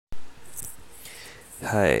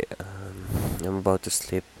Hi, I'm about to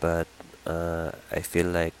sleep, but I feel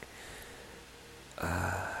like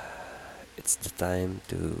uh, it's the time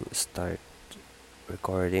to start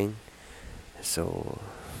recording. So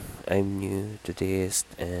I'm new to this,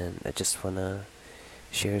 and I just wanna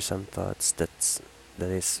share some thoughts that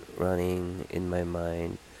is running in my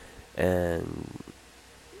mind, and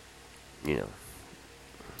you know,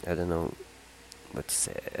 I don't know what to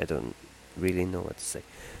say. I don't really know what to say.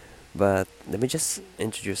 But let me just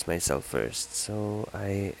introduce myself first. So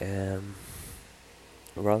I am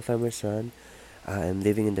Ralph Emerson. I'm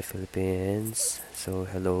living in the Philippines. So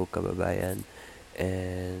hello kababayan.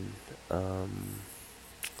 And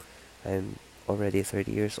I'm already 30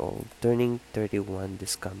 years old, turning 31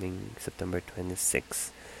 this coming September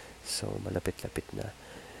 26. So malapit-lapit na.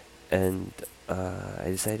 And I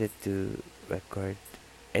decided to record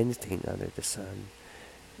anything under the sun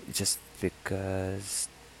just because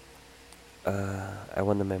I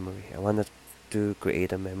want a memory. I wanted to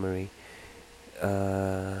create a memory.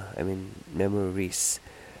 Memories.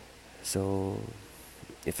 So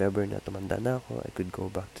if ever na tumanda na ako, I could go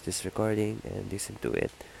back to this recording and listen to it.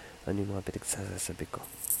 Ano yung mga pinagsasabi ko.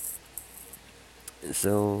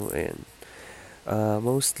 So, ayan.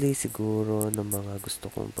 Mostly siguro ng mga gusto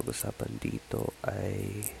kong pag-usapan dito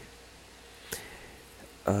ay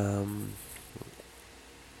um,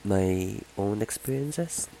 my own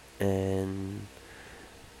experiences and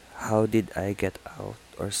how did I get out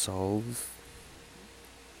or solve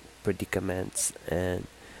predicaments, and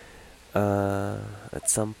at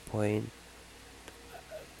some point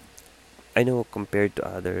I know compared to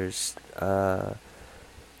others,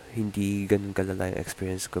 hindi ganun kalala yung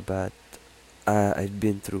experience ko, but I've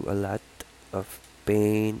been through a lot of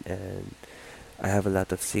pain, and I have a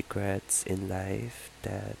lot of secrets in life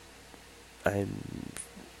that I'm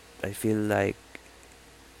I feel like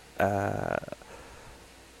uh,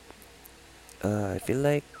 I feel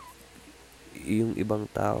like yung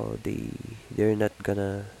ibang tao, they're not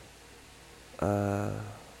gonna uh,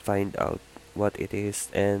 find out what it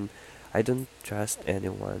is, and I don't trust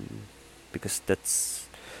anyone because that's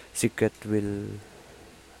secret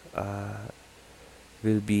uh,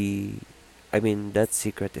 will be that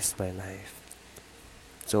secret is my life.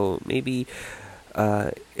 So maybe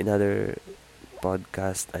in other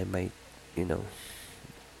podcast I might, you know,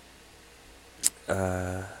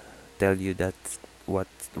 uh, tell you that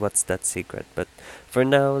what's that secret. But for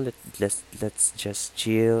now, let's just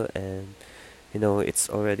chill, and it's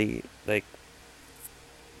already like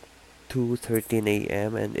 2:13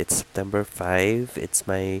 a.m. and it's September 5. It's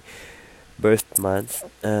my birth month.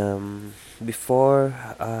 Before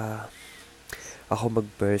ako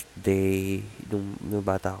mag-birthday, nung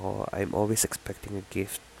bata ko, I'm always expecting a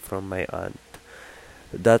gift from my aunt.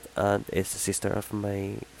 That aunt is the sister of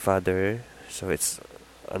my father, so it's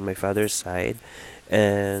on my father's side,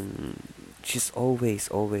 and she's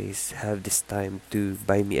always have this time to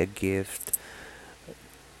buy me a gift,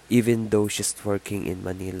 even though she's working in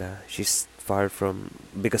Manila. She's far from,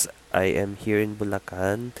 because I am here in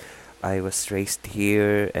Bulacan. I was raised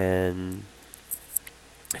here and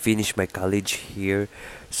finished my college here.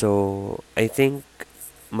 So I think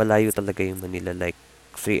malayo talaga yung Manila, like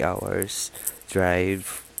 3 hours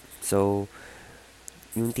drive. So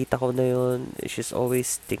yung tita ko na yun, she's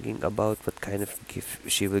always thinking about what kind of gift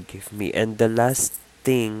she will give me. And the last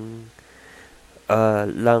thing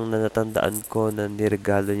lang na natandaan ko na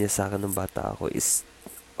niregalo niya sa akin ng bata ako is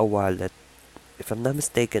a wallet. If I'm not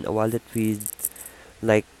mistaken, a wallet with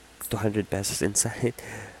like 200 pesos inside.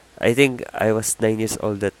 I think I was 9 years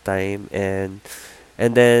old that time, and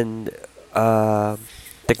then uh,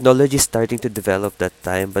 technology is starting to develop that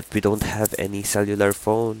time, but we don't have any cellular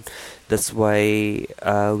phone. That's why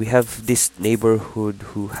we have this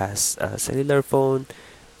neighborhood who has a cellular phone.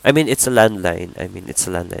 It's a landline. It's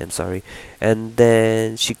a landline. I'm sorry. And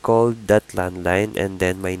then she called that landline, and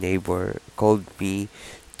then my neighbor called me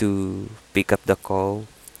to pick up the call.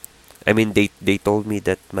 They told me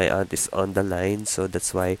that my aunt is on the line, so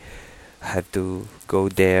that's why I have to go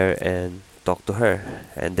there and talk to her.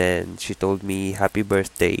 And then she told me happy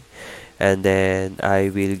birthday, and then I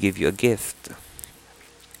will give you a gift.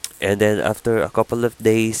 And then after a couple of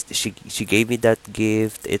days, she gave me that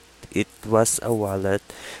gift. It was a wallet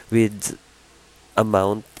with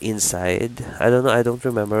amount inside. I don't know. I don't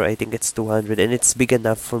remember. I think it's 200, and it's big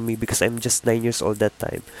enough for me because I'm just 9 years old that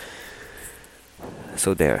time.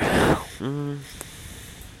 So there. Mm.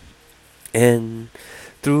 And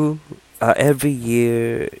through every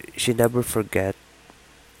year, she never forget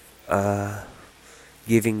uh,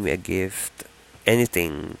 giving me a gift,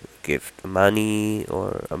 anything, gift, money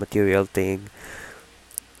or a material thing.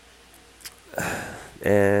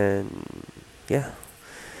 And yeah,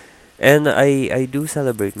 and I do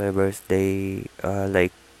celebrate my birthday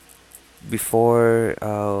like before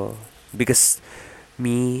because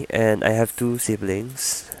me and I have two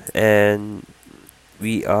siblings, and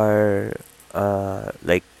we are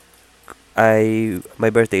like my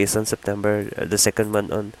birthday is on September, the second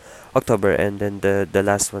one on October, and then the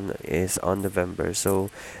last one is on November. So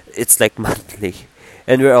it's like monthly,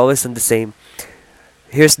 and we're always on the same.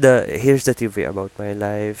 Here's the trivia about my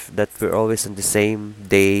life, that we're always on the same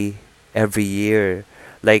day every year.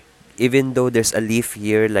 Like, even though there's a leap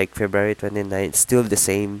year like February 29th, still the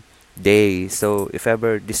same day. So if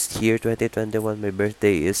ever this year 2021 my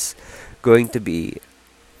birthday is going to be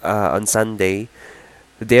on Sunday,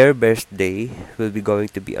 their birthday will be going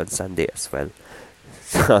to be on Sunday as well.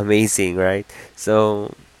 So amazing, right?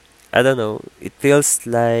 So I don't know. It feels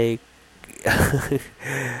like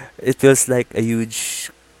it feels like a huge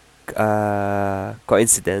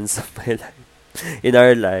coincidence of my life in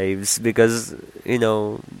our lives, because you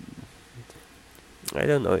know I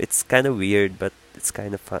don't know. It's kind of weird, but it's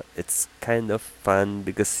kind of fun. It's kind of fun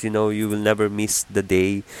because you will never miss the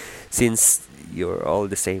day, since you're all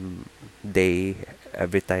the same day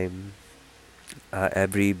every time,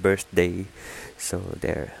 every birthday. So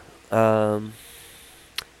there. Um.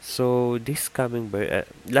 So this coming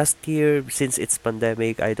last year, since it's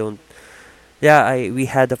pandemic, I don't. Yeah, I we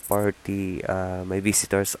had a party. My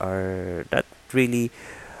visitors are not really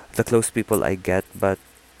the close people I get, but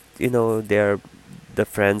they're the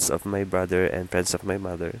friends of my brother and friends of my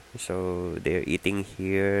mother. So they're eating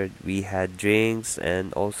here. We had drinks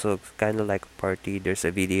and also kind of like a party. There's a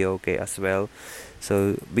video okay as well.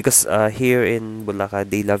 So because here in Bulacan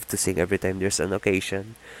they love to sing every time there's an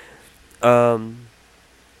occasion. Um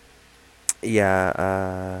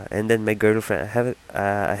yeah, and then my girlfriend,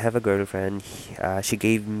 I have a girlfriend. She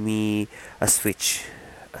gave me a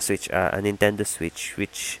Nintendo Switch,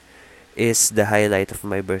 which is the highlight of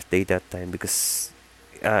my birthday that time, because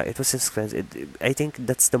it was expensive. I think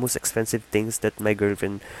that's the most expensive things that my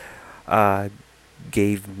girlfriend uh,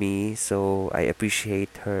 gave me. So I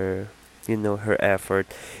appreciate her, her effort,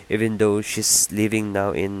 even though she's living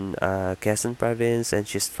now in Quezon province and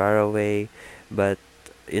she's far away. But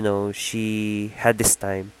she had this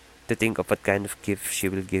time to think of what kind of gift she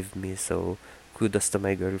will give me. So kudos to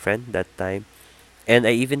my girlfriend that time. And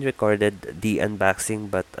I even recorded the unboxing,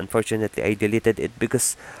 but unfortunately I deleted it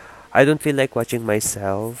because I don't feel like watching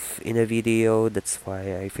myself in a video. That's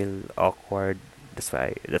why I feel awkward.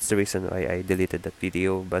 That's the reason why I deleted that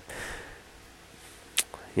video. But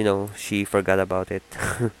she forgot about it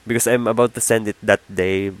because I'm about to send it that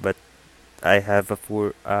day, but I have a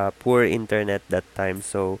poor internet that time,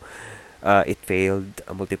 so it failed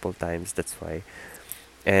multiple times. That's why,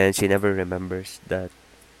 and she never remembers that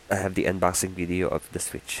I have the unboxing video of the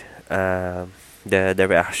Switch. The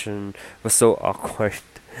reaction was so awkward.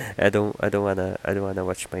 I don't wanna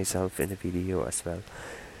watch myself in the video as well.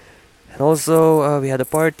 And also, we had a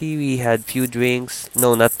party. We had few drinks.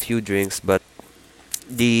 No, not few drinks, but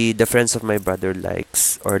the friends of my brother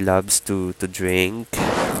likes or loves to drink,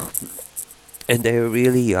 and they're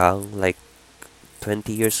really young, like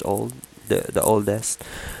 20 years old, the oldest,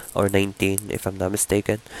 or 19 if I'm not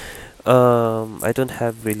mistaken. I don't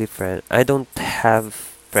have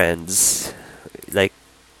friends like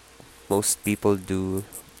most people do.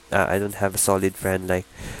 I don't have a solid friend like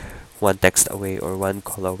one text away or one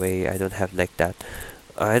call away. I don't have like that.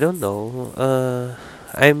 I don't know.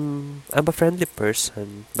 I'm a friendly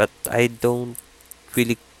person, but I don't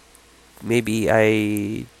really. Maybe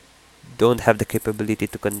I don't have the capability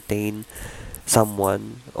to contain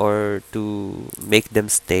someone or to make them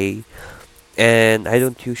stay. And I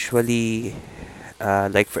don't usually,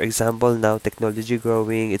 like for example, now technology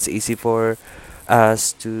growing, it's easy for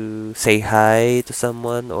us to say hi to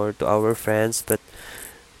someone or to our friends, but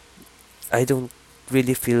I don't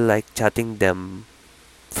really feel like chatting them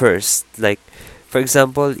first. Like, for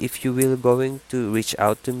example, if you will going to reach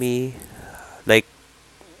out to me, like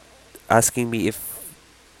asking me if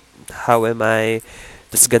how am I,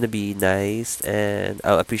 that's gonna be nice and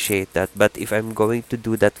I'll appreciate that. But if I'm going to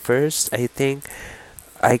do that first, I think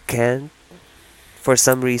I can, for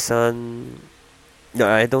some reason. No,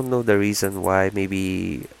 I don't know the reason why.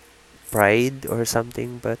 Maybe pride or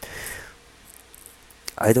something, but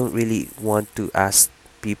I don't really want to ask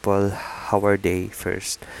people how are they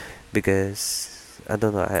first, because I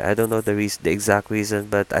don't know. I don't know the exact reason,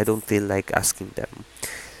 but I don't feel like asking them.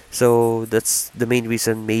 So that's the main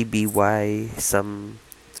reason, maybe why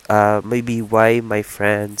my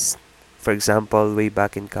friends, for example, way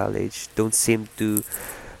back in college, don't seem to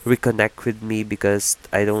reconnect with me, because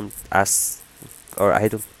I don't ask or I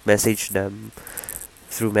don't message them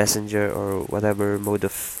through Messenger or whatever mode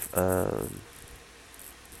of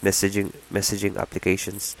messaging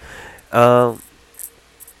applications. Um,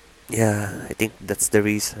 yeah, I think that's the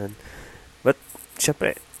reason. But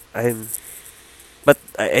syempre, I'm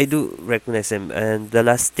I do recognize them, and the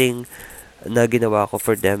last thing na ginawa ko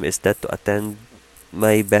for them is that to attend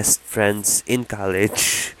my best friends in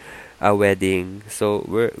college a wedding. So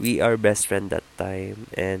we are best friend that time,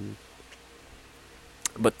 and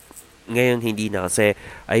but ngayon hindi na kasi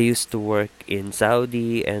I used to work in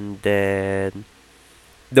Saudi, and then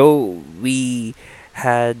though we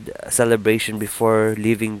had a celebration before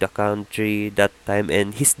leaving the country that time,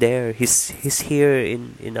 and he's there, he's here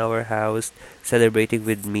in our house celebrating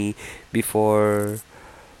with me before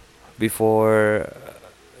before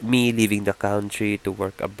me leaving the country to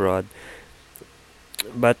work abroad.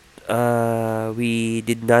 But we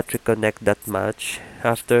did not reconnect that much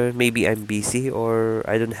after. Maybe I'm busy or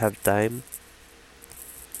I don't have time,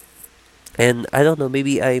 and I don't know,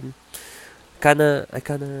 maybe I kind of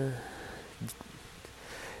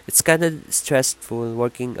it's kind of stressful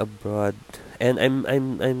working abroad, and I'm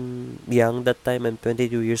young that time. I'm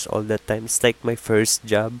 22 years old that time. It's like my first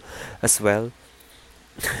job as well.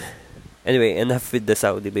 Anyway, enough with the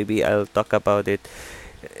Saudi. Maybe I'll talk about it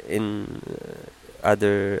in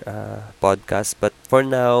other podcasts. But for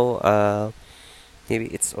now,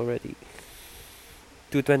 maybe it's already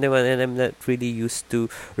 2:21, and I'm not really used to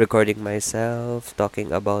recording myself,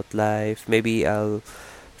 talking about life. Maybe I'll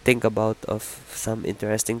think about of some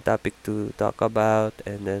interesting topic to talk about,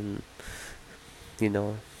 and then you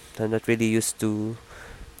know, I'm not really used to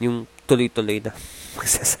yung tuloy-tuloy na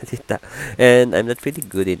magsasalita. And I'm not really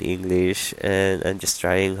good in English, and I'm just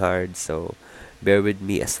trying hard, so bear with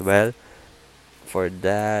me as well for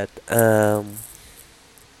that.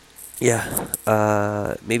 Yeah,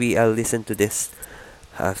 maybe I'll listen to this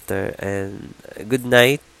after, and good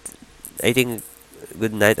night. I think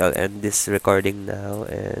good night. I'll end this recording now,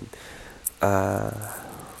 and uh,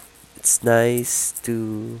 it's nice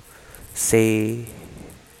to say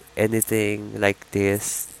anything like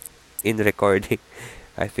this in recording.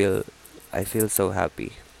 I feel I feel so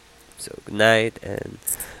happy. So good night, and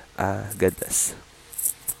God bless.